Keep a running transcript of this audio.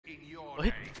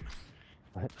What?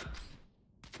 What?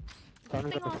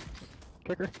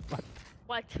 Kicker.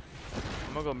 What?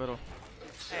 I'm gonna go middle.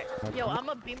 Alright. Yo,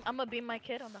 I'ma beam my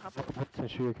kid on the hopper.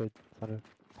 Shoot your kid. Alright.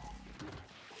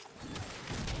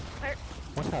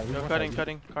 One shot. Yo,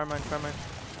 cutting. Carmine.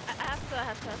 I have to.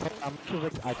 I'm too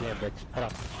rich. I can't, bitch. Hold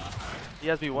on. He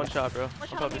has me one shot, bro. I'm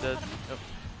probably dead.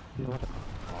 Yep.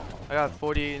 I got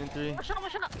 48 and 3. One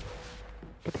shot.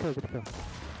 Get the kill.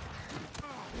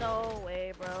 No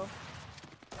way, bro.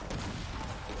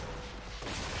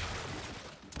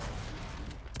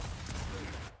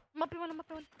 I'm up in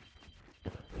one.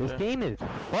 This game is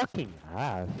fucking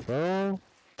ass, bro.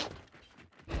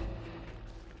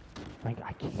 Like,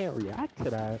 I can't react to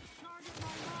that.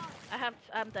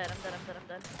 I'm dead.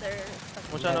 They're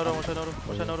One shot Noto.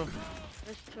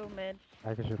 There's 2 mid.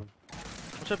 I can shoot him.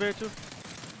 One shot Barry too.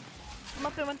 I'm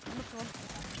up in one.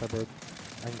 Shot big.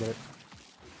 I can get it.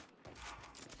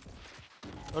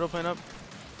 Noto playing up.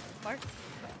 Mark.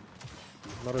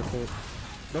 Another fit.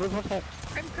 Noto's one shot.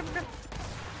 Crim.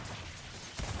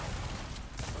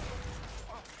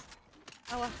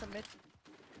 I lost the mid.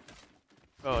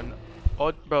 Bro, no.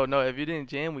 Oh, bro, no. If you didn't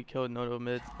jam, we killed Noto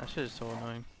mid. That shit is so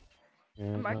annoying.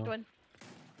 Yeah, Marked one.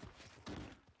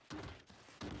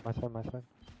 My side.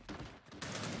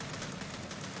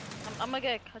 I'm gonna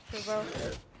get cut too, bro.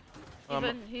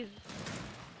 He's.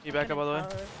 He back up all the way.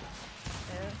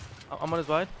 Yeah. I'm on his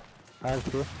wide. I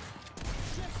have 2.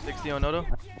 60 on Noto.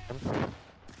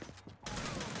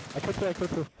 I killed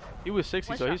 2. He was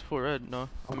 60, One so shot. he's full red. No,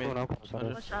 I mean, One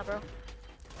 1 shot, bro.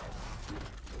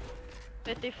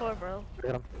 54, bro.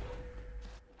 Get him.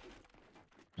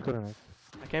 Let's go to next.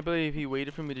 I can't believe he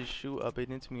waited for me to shoot up it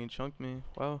into me and chunked me.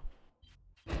 Wow.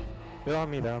 They're on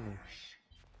me. Alright.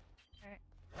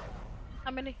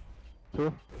 How many? 2.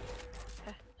 Okay.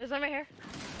 There's one right here.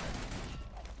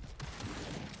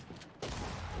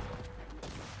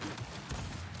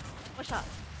 One shot.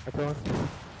 I kill him.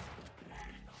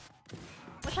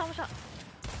 One shot.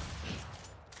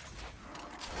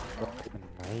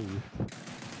 Nice.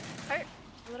 Hurt.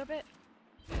 A little bit.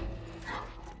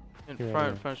 In Yeah,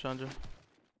 front, Chandra.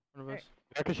 Front of us.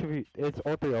 I can shoot. It's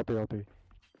all 3.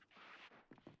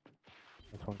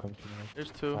 This one comes to me.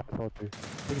 There's 2. It's all 3. I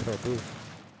think it's all 3.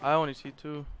 I only see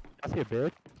 2. I see a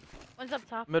big. One's up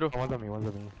top. Middle. Oh, one's on me.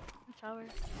 Tower.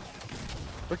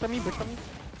 Brick on me.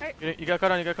 You got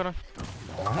cut on. Oh,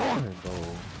 bro.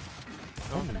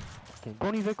 No. Go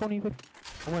on, Vic.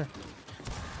 Somewhere.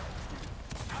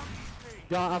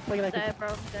 Yeah, I'm playing like Dead, bro.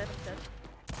 Dead.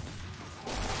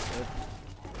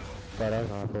 I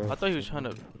thought he was trying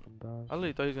to. I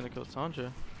really thought he was gonna kill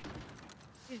Sandra.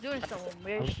 He's doing some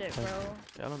weird shit, bro.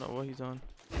 Yeah, I don't know what he's on.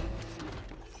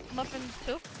 I'm up in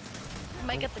 2. I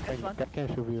might get the good one. I can't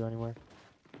shoot you anywhere.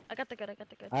 I got the good.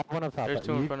 I have one up top. There's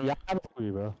 2 in front of me. Yeah, I have a for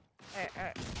you, bro.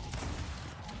 Alright.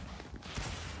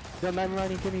 Yeah, I'm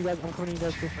running. Give me you guys. I'm coming to you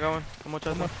guys too. I got one. One more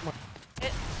chest. Come on.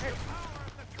 Hit.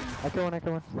 I kill one.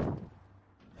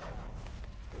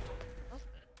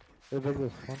 There's like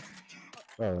this one.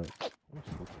 Oh,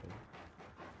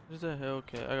 Where's the hell?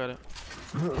 Okay, I got it.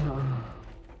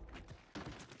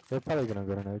 they're probably gonna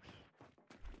go to next.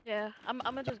 Yeah, I'm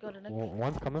gonna just go to next.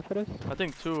 One's coming for this. I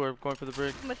think 2 are going for the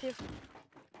break. I'm with you.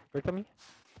 Break on me.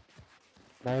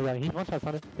 No, he's one shot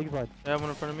on it. Big blood. I have one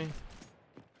in front of me.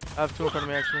 I have 2 in front of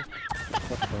me actually.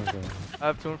 I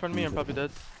have 2 in front of me. I'm probably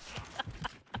dead.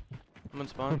 I'm in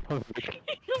spawn. I'm coming,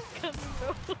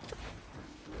 bro.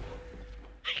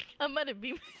 I'm gonna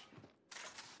beam.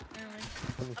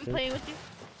 I'm playing with you.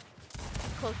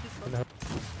 Close.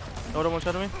 Noto one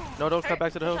shot at me. Noto, cut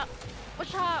back to the hill. One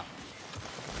shot.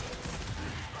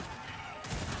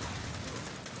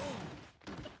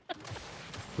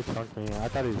 He chunked me. I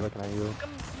thought he was looking at you. Come.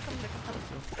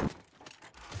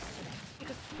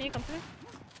 Can you come to me?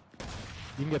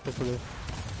 You can get this with it.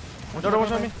 Noto one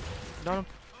shot at me. Down him.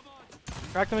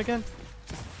 Cracked him again.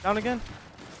 Down again.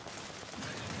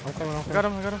 I'm coming. I got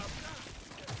him.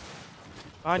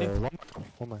 Behind you.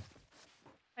 One more.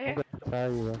 Right here. Sorry,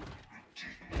 bro.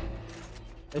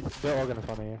 They're all gonna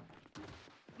follow me here.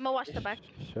 I'm gonna watch the back.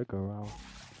 Should go around.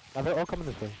 Now they're all coming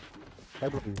this way.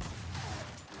 Right with you.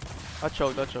 I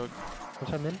choked. What's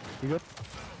up, man? You good?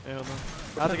 Yeah, hold on.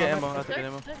 I have to get ammo.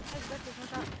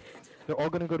 They're all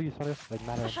gonna go to you, Sonny. Like,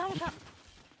 matter. One shot.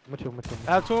 I'm with you.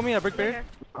 I have 2 on me. I break Right barrier. here.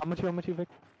 I'm with you, Vic.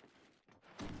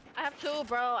 I have 2,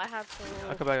 bro. I have 2.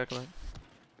 I come back. 2 in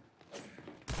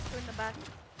the back.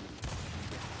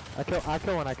 I kill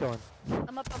one.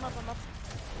 I'm up.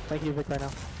 Thank you, Vic, right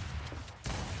now.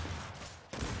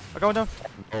 I got one down.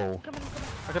 Oh. Come in.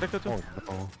 I got it 2. Oh,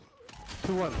 no.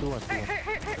 2-1.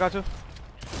 I got 2.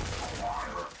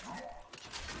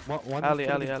 One Alley.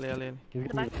 He's In the gonna be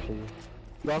back. for you.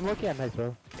 Yo, I'm looking at next,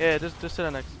 bro. Yeah, just sit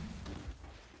on next.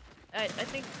 I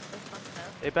think this one's now.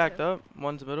 They backed up.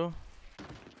 One's middle.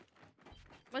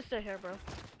 One's still here, bro.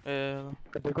 Yeah.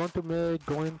 But they're going to mid,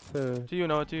 going to... To you,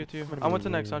 Noah. To you. Gonna I went be to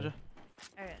next, really Sandra.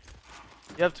 Alright.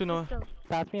 You have two, Noah. Let's go.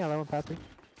 Pass me, I let him pass me.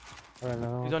 Alright,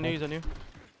 no. He's on you.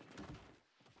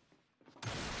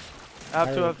 I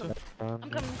have two. I'm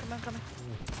coming.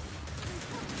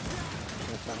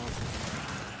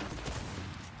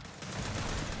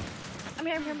 I'm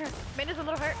here. Main is a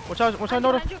little hurt. Watch out,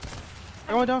 Noto. Behind you.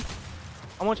 I went down.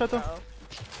 I'm one shot though. Uh-oh.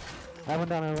 I went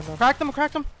down.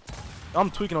 Cracked him. I'm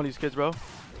tweaking on these kids, bro.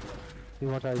 He's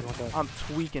one shot. I'm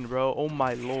tweaking, bro. Oh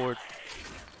my lord.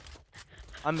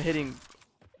 I'm hitting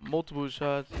multiple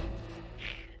shots.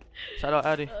 Shout out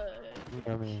Addy.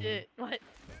 Shit. What?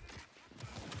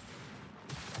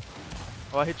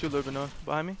 Oh, I hit you a little bit, Noah.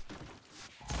 Behind me.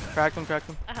 Cracked him.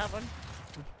 I have one.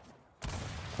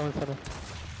 Someone center.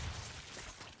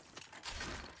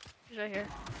 He's right here.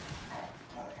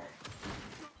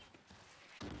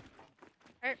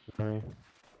 Sorry.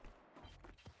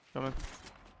 Coming.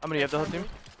 How many you have the whole team?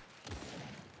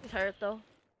 He's hurt though.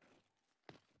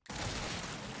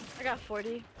 I got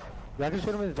 40. Yeah, I can shoot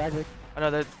him in his back. I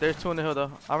know there's two on the hill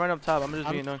though. I'll run up top. I'm just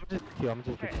being annoying. I'm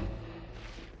just Alright.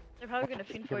 They're probably gonna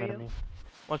feed for you.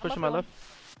 One's pushing my left.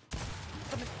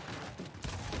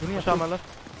 One One shot on my left.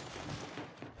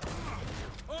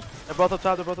 They're both up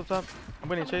top. I'm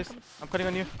getting chased. I'm cutting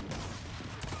on you.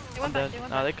 They went back.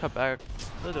 Nah, they cut back.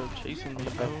 They're chasing me,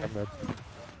 bro. I'm red.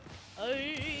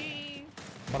 Ay.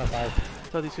 1 of 5. I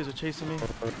thought these guys were chasing me.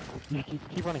 You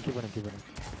keep running. I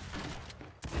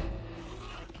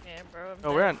can't, bro.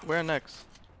 Oh, we're on next.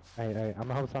 Hey, I'm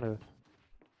gonna help Sandra.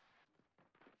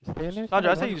 You stay in there?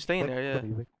 Sandra, I say you stay in there, yeah.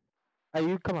 Hey,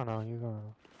 you come on now. You go.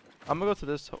 I'm gonna go to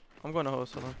this. I'm going to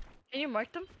host. Hold on. Can you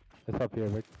mark them? It's up here,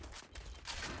 Rick.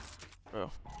 Bro,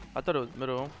 I thought it was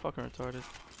middle. I'm fucking retarded.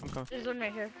 I'm coming. There's one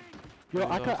right here. Yo,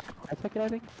 I took it, I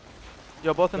think.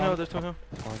 Yo, both in hill. There's two in hill.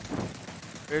 It's fine.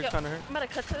 Air's Yo. trying to hurt. I'm about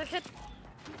to cut to the kid.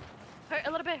 Hurt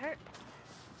a little bit. Behind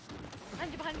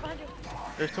you.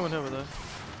 There's two in hill with us.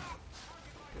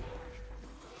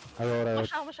 I rolled One out.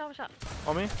 shot.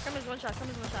 On me? Crim is one shot. I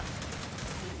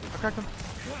cracked him.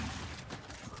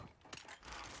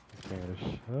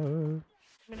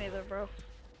 Me neither, bro.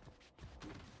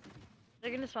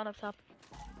 They're gonna spawn up top.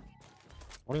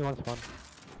 Only one spawn.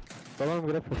 Don't let him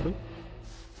get up for free.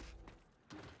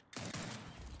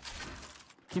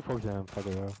 Keep focusing on him, fuck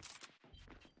it, bro.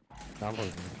 Nah, I'm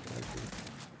focusing.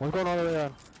 One's going all the way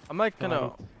down. I'm like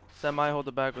gonna semi-hold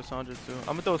the back with Sandra too. I'm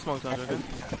gonna throw a smoke, Sandra. Okay?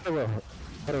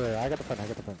 Put it away. I got the front.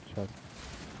 Shut.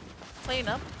 Playing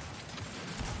up.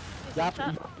 Yeah,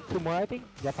 Shot. 2 more, I think.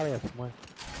 Yeah, probably have 2 more.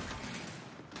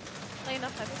 Playing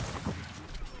up heavy.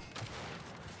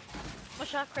 One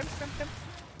shot. Crim. I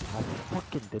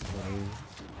fucking did right.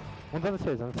 One's on the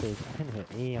stairs. I can't hit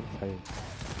A, I'm tired.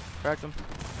 Cracked him.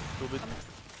 Stupid.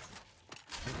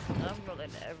 I'm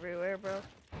rolling everywhere, bro.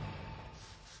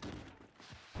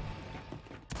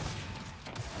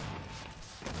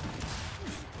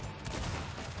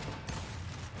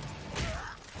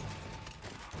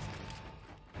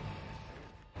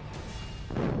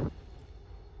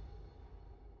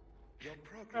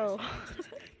 Bro.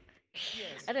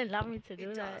 I didn't allow me to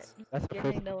do that. That's the Yeah,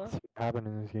 first Noah. thing that happened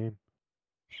in this game.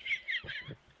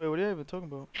 Wait, what are you even talking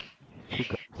about? She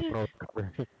grabbed him over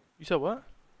cover. You said what?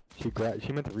 She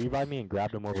meant to revive me and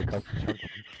grabbed him over cover.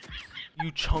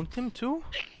 You chunked him too?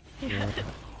 Yeah. What?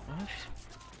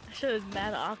 That shit was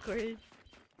mad awkward.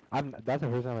 That's the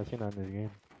first time I've seen that in this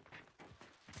game.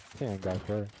 I think I got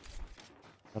for it.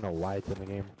 I don't know why it's in the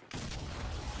game.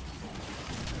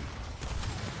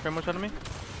 Crim, one shot at me?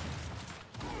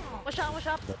 One shot.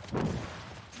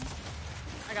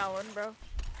 I got one, bro.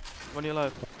 When are you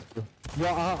alive?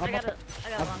 Yeah, I got one.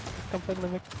 Come play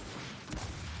Limit.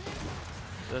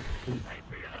 Dead.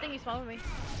 I think he's following me.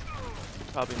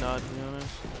 Probably not, to be honest.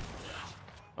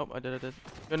 Oh, I did.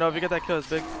 Yo, no, if you get that kill, it's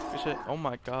big. Good shit. Oh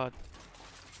my god.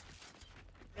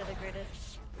 You're the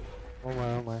greatest. Oh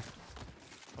my. I'm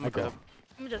gonna grab.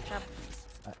 I'm just trap.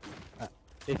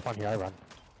 They spawn here, I run.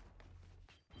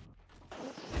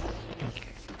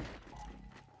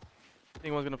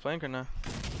 Think one's gonna flank or not?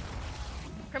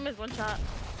 Crim is one shot.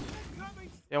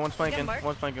 Yeah, one's flanking. marked?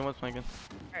 One's flanking.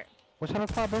 What's on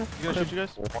top, bro? You gonna shoot you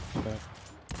guys?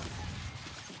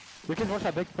 We can watch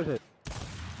that big push it.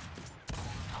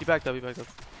 He backed up. I'm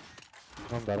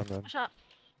dead. One shot.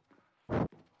 One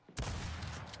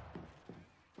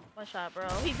shot, bro.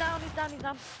 He's down. You gotta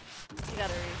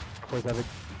read. Where's that big?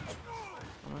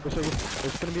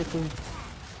 It's gonna be a 2.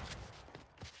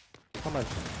 How much?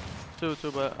 Two,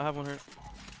 but I have one hurt.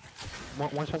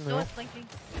 One shot in the No right? one's flanking.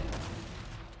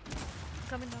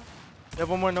 Coming now. You have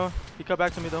one more, Noah. He cut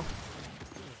back to me though.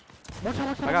 One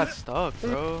shot. I got stuck,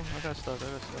 bro. I got stuck.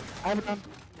 I have it done.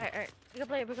 Alright. We can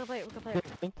play it.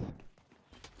 Thanks.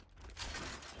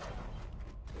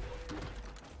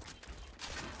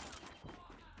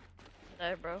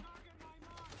 There, bro.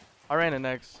 I ran it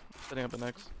next. Setting up it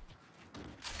next.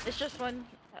 It's just one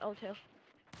at Old Tail.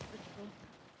 It's cool.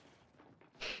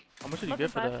 How much did you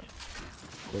get for that?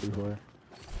 44.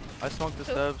 I smoked the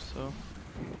steps, so.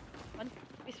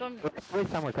 We swim. Every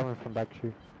time we're coming from back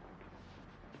tree.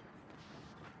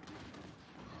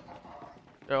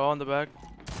 They're all in the back.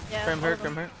 Yeah. Crim all hurt, of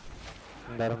them. Crim hurt.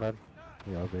 I'm dead.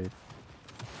 Yeah, I'll bait.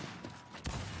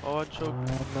 Oh, I choked.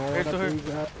 No, Here's to her.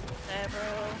 There, bro.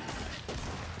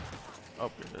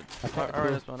 Oh, you're dead. I tried to I ran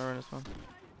do- this one.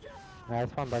 I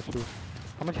spawned back tree.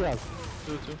 How much you have?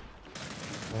 Two.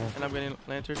 Yeah. And I'm getting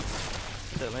lantern.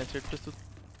 That lantern pistol.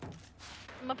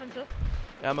 I'm up in two.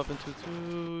 Yeah, I'm up in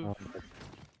 2-2.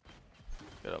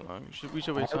 Get along. We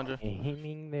should wait, Sandra.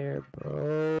 Aiming there,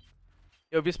 bro.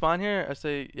 Yo, if you spawn here, I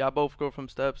say y'all both go from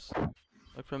steps.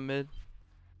 Like from mid.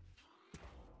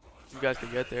 You guys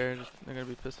could get there. They're gonna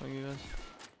be pissed on you guys.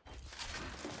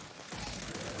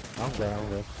 I'm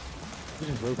good. You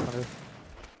just wait, Hunter.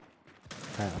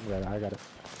 Alright, I'm good. I got it.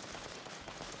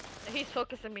 He's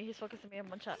focusing me. I'm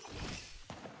one shot.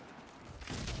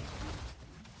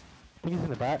 I think he's in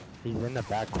the back. He's in the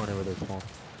back corner with his phone.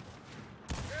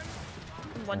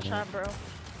 I'm one shot, bro.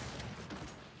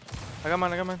 I got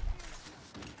mine. Gonna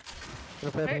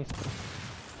play Hurt. me.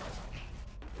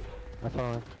 I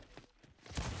saw him.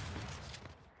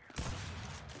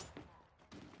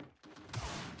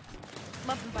 I'm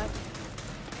up in 5.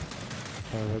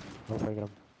 I'll take him.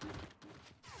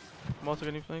 I'm also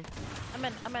getting flanked.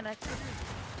 I'm in X.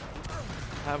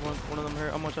 I have one of them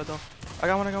hurt. I'm one shot though. I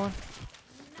got one.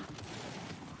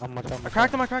 I'm much I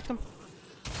cracked him.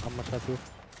 I'm much too.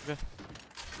 Okay.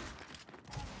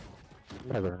 I'm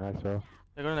gonna go to next, bro.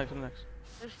 Yeah, go to next.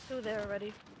 There's 2 there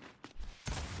already.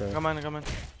 Okay. I got mine.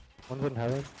 One's in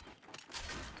heaven.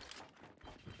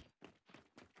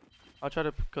 I'll try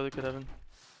to kill the kid Evan.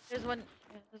 There's one.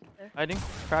 Yeah, there's one there. Hiding.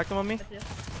 Cracked him on me. Yeah.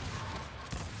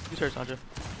 He's hurt, Sandra.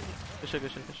 Good shit.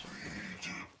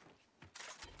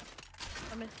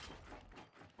 I'm in.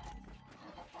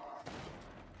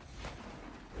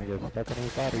 I get stuck in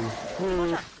his body. One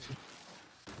shot.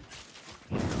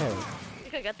 Oh.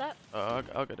 You could get that.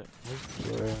 I'll get it.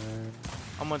 Okay.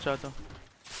 I'm one shot though. Nah,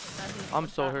 he's I'm one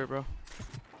so shot. hurt, bro.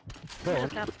 Bro, Just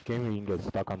what's cap. this game where you can get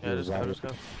stuck onto Yeah, his just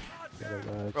body? go. Yeah,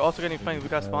 guys. We're also getting flanked. We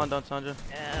got spawned on Sandra.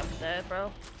 Yeah, I'm dead,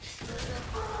 bro.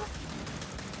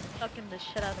 Sucking the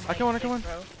shit out of my I can one.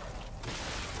 bro.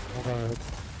 Okay.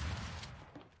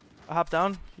 I hopped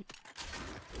down.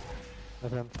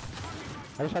 That's him.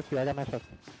 I just shot you. I got my shots.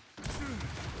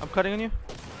 I'm cutting on you.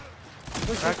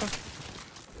 Crack him.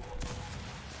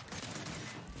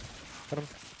 Got him.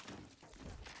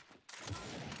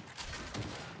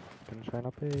 Gonna try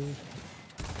not pay.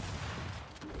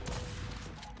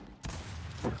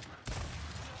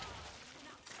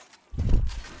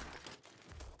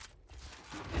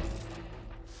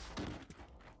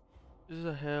 This is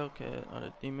a Hellcat, not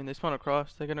a demon. They spawn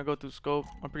across. They're gonna go through scope.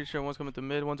 I'm pretty sure one's coming through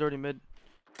mid. One's already mid.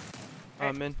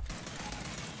 Alright. Mid.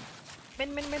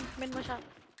 Min, one shot.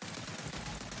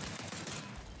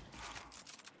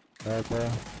 Alright,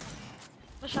 bro.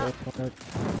 One shot.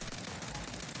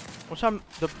 One shot.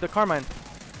 The Carmine.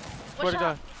 Swear to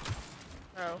God.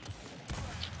 Bro.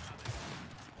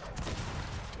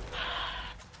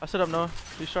 I set up Noah.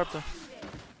 He's sharp though.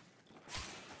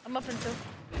 I'm up in 2.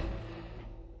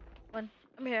 1.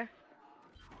 I'm here.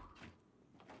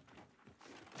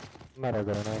 I'm not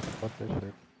good enough. Fuck this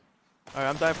shit. Alright,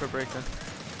 I'm dying for a break then.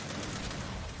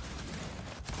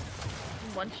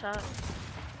 I'm one shot.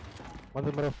 One's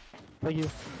in the middle. Flank you.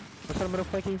 One's in the middle.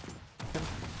 Flank you.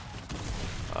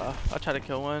 I'll try to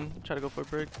kill one. Try to go for a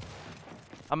break.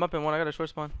 I'm up in one. I got a short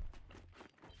spawn.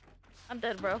 I'm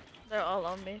dead, bro. They're all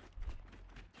on me.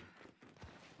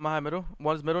 I'm high middle.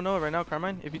 One's middle Noah right now.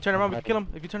 Carmine. If you turn around, we can kill him.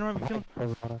 If you turn around, we can kill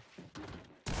him.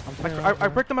 I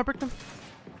bricked him. I bricked him.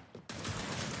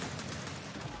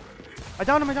 I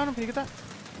downed him. Can you get that?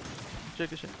 Shit,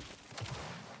 good shit.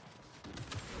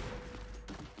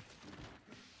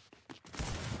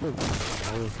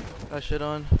 Got shit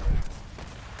on.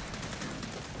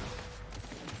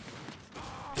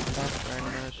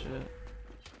 Grinding that shit.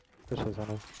 This is on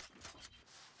him.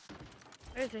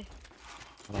 Where is he?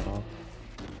 I don't know.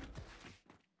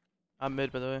 I'm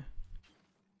mid, by the way.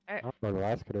 I don't know where the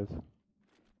last kid is.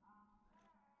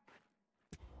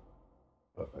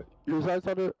 Your side's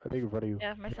on it? I think in front of you.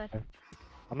 Yeah, my side.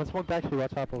 I'm gonna smoke back to you.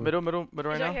 Watch out over. Middle right He's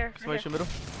right now. here, Somebody right shoot middle.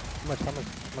 How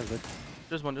much good?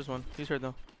 Just one. He's hurt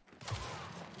though.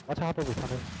 Watch out over,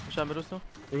 Thunder. Shot middle still.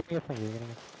 You're gonna get flanked, you're gonna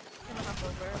I'm gonna hop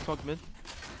over. I smoked mid.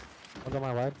 One's on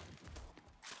my wide.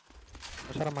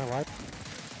 One shot on my wide.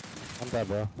 I'm dead,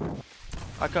 bro.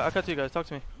 I cut to you guys. Talk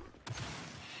to me.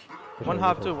 For One sure,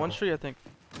 hop for too. sure. One street I think.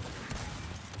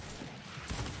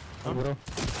 One middle.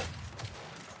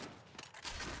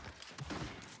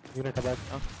 You gonna come back?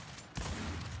 Oh.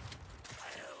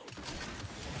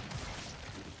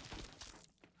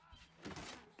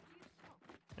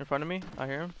 In front of me. I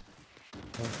hear him.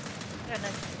 Yeah,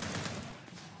 nice.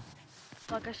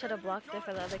 Fuck, I should have blocked it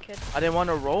for the other kid. I didn't want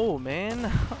to roll, man.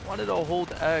 I wanted to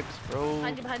hold X, bro.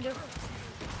 Behind you.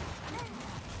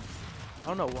 I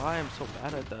don't know why I'm so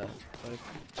bad at that.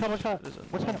 Like, One shot. it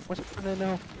isn't- What's up?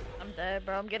 No. I'm dead,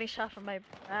 bro. I'm getting shot from my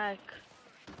back.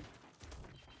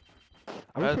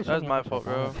 That's my fault,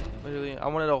 bro. Literally, I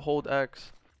wanted to hold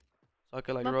X so I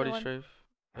could like Knock roadie one. strafe,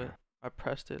 but I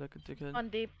pressed it like a dickhead. On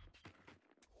deep.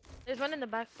 There's one in the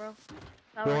back, bro.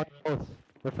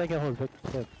 We're flanking holes.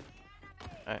 Alright.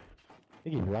 I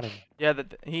think he's running. Yeah,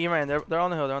 he ran. They're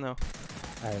on the hill. They're on the hill.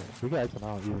 Alright, we got X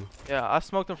now, easy. Yeah, I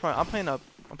smoked in front. I'm playing up.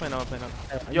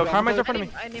 Yo, Carmine's in front of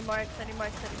me. I need marks.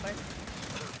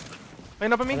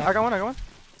 Playing up on me. I got one.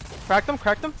 Cracked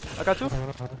him. I got two.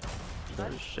 Nice.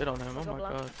 There's shit on him. Oh my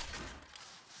god.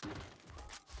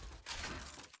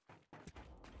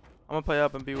 I'm gonna play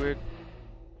up and be weird.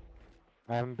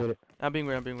 I haven't bit it. I'm being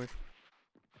weird.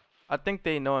 I think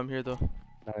they know I'm here though.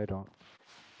 No, I don't.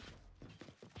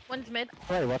 One's mid.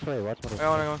 Watch middle. I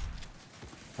got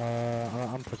one.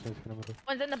 I'm pushing this middle.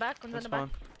 One's in the back. That's fine.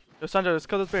 Yo, Sandra, let's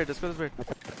kill this beard.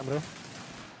 Middle.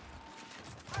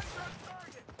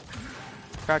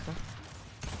 Cracked him.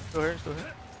 Still here.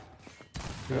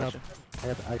 You're Gotcha.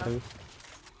 up. I got you.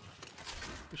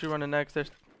 We should run the next.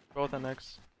 There's both on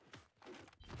next.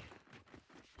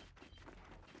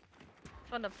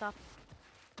 One up top.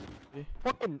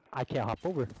 Fucking, I can't hop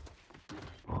over.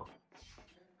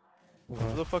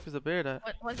 Where the fuck is the beard at?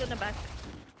 One's in the back.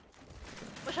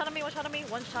 One shot on me.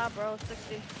 One shot, bro.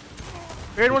 60.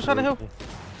 Beard, one shot on the hill.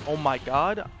 Oh my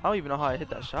god. I don't even know how I hit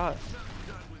that shot.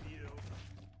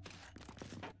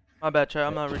 My bad, chat.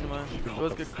 I'm not reading mine. It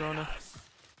was good, Corona.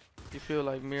 You feel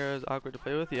like Mira is awkward to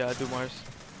play with? Yeah, I do, Mars.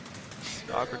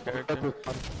 Awkward character. I'm gonna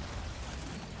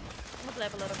play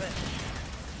up a little bit.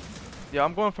 Yeah,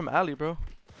 I'm going from alley, bro.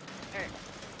 Alright.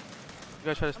 You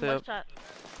guys try to stay up.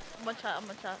 I'm one shot.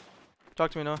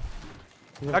 Talk to me now.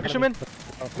 I can shoot min.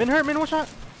 Min hurt, min one shot.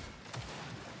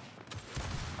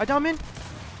 I down min.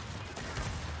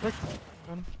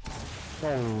 No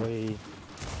way.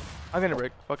 I'm gonna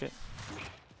break. Fuck it.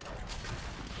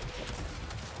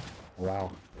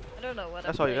 Wow. I don't know what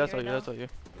That's I'm all you. playing right That's all you.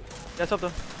 That's up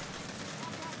though.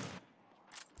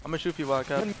 I'm gonna shoot you while I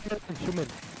cap. Shoot min.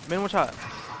 Min one shot.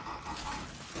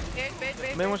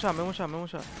 Wait. Min one shot. Wow. What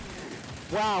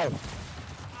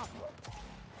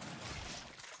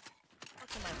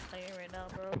am I playing right now,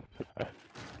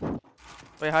 bro?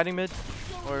 Wait, hiding mid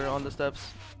or on the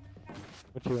steps?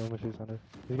 What you Sander?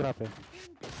 He's gonna pay.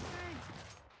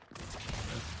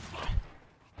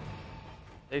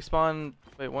 They spawn.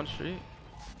 Wait, one street.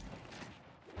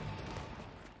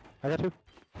 I got two.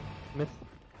 Miss.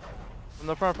 From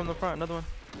the front. Another one.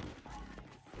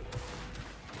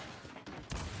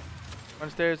 One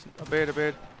stairs. A beard.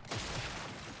 Beard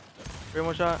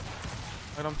one shot.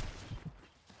 Got him.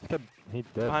 He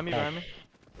dead. Behind me.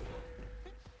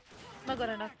 Not good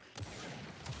enough.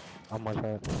 I'm one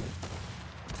shot.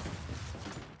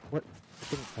 What?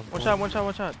 One shot.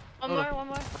 One more.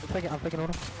 I'm taking on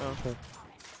him. Oh. Okay.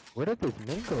 Where did this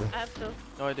min go? I have two.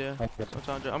 No idea. Okay.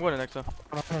 I'm going to next though.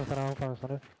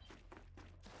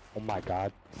 Oh my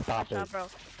god. Stop One it.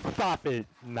 shot, bro. Stop it.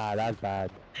 Nah, that's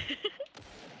bad.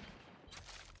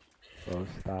 Bro,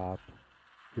 stop.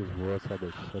 This world said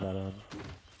the shit out of him.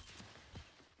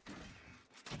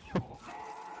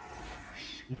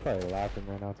 He's probably laughing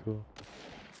right now too.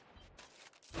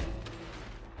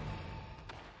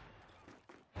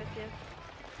 With you.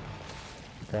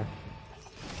 Okay.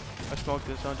 I smoked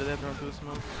this. They have to run through the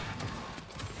smoke.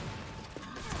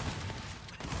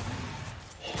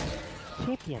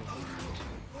 Champion.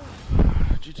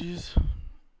 GG's.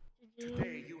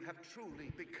 Today you have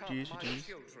truly become my GG's.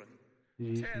 children.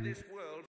 GG. Tear this world